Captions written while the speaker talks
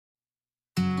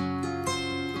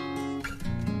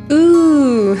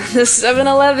Ooh, the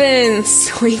 7-Eleven!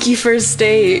 Swanky first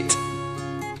date.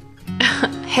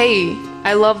 Hey,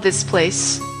 I love this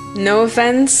place. No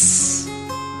offense,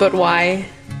 but why?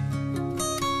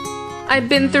 I've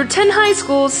been through 10 high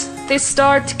schools, they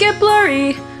start to get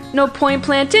blurry. No point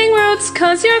planting roots,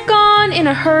 cause you're gone in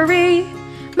a hurry.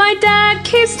 My dad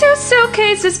keeps 2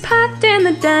 suitcases packed in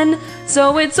the den,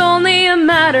 so it's only a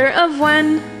matter of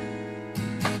when.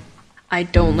 I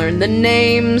don't learn the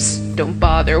names, don't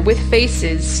bother with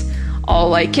faces.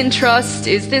 All I can trust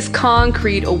is this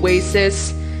concrete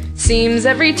oasis. Seems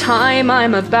every time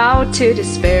I'm about to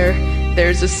despair,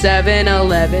 there's a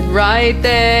 7-Eleven right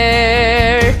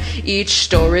there. Each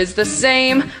store is the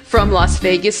same, from Las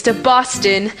Vegas to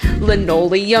Boston.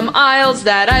 Linoleum aisles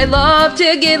that I love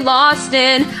to get lost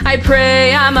in. I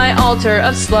pray on my altar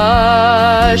of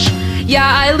slush. Yeah,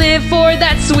 I live for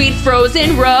that sweet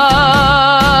frozen rush.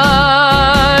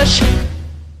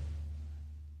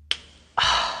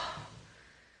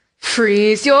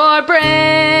 Freeze your brain.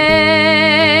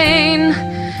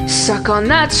 Suck on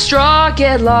that straw,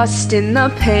 get lost in the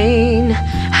pain.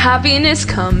 Happiness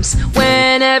comes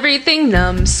when everything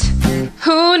numbs.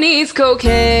 Who needs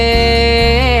cocaine?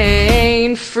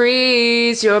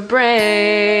 Freeze your brain.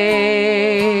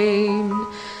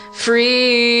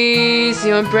 Freeze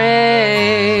your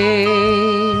brain.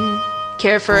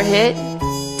 Care for a hit?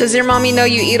 Does your mommy know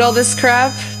you eat all this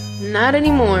crap? Not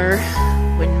anymore.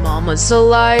 When mama's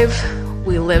alive,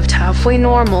 we lived halfway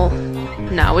normal.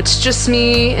 Now it's just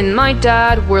me and my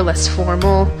dad, we're less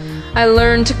formal. I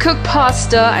learned to cook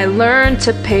pasta, I learned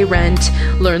to pay rent.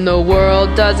 Learn the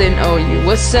world doesn't owe you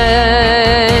a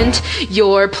cent.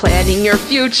 You're planning your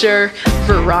future,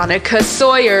 Veronica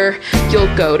Sawyer.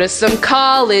 You'll go to some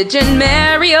college and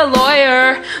marry a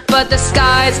lawyer. But the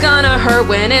sky's gonna hurt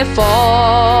when it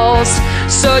falls,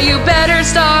 so you better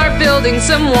start building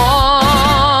some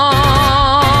walls.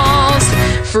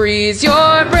 Freeze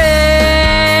your brain,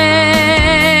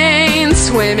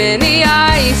 swim in the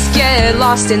ice, get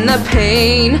lost in the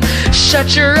pain.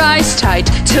 Shut your eyes tight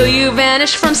till you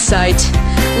vanish from sight.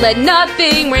 Let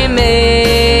nothing remain.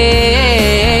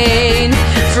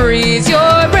 Freeze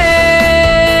your brain,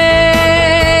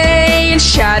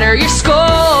 shatter your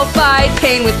skull, fight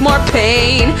pain with more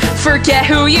pain. Forget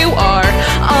who you are,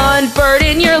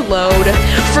 unburden your load.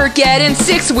 Forget in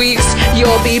 6 weeks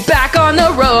you'll be back on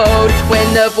the road.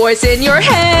 When the voice in your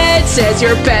head says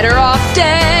you're better off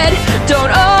dead,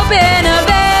 don't open a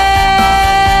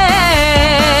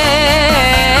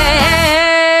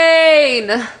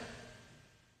vein.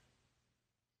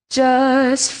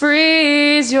 Just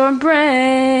freeze your brain.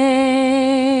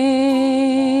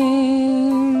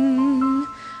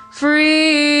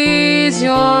 Freeze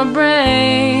your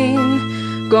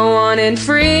brain. Go on and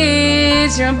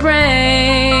freeze your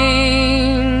brain.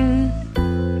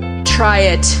 Try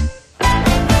it.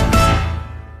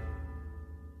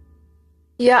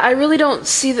 Yeah, I really don't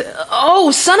see the—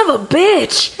 Oh, son of a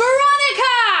bitch!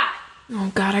 Veronica!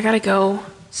 Oh god, I gotta go.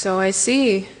 So I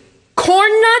see.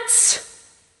 Corn nuts?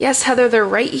 Yes, Heather, they're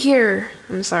right here.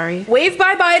 I'm sorry. Wave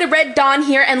bye-bye to Red Dawn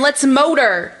here and let's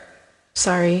motor.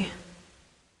 Sorry.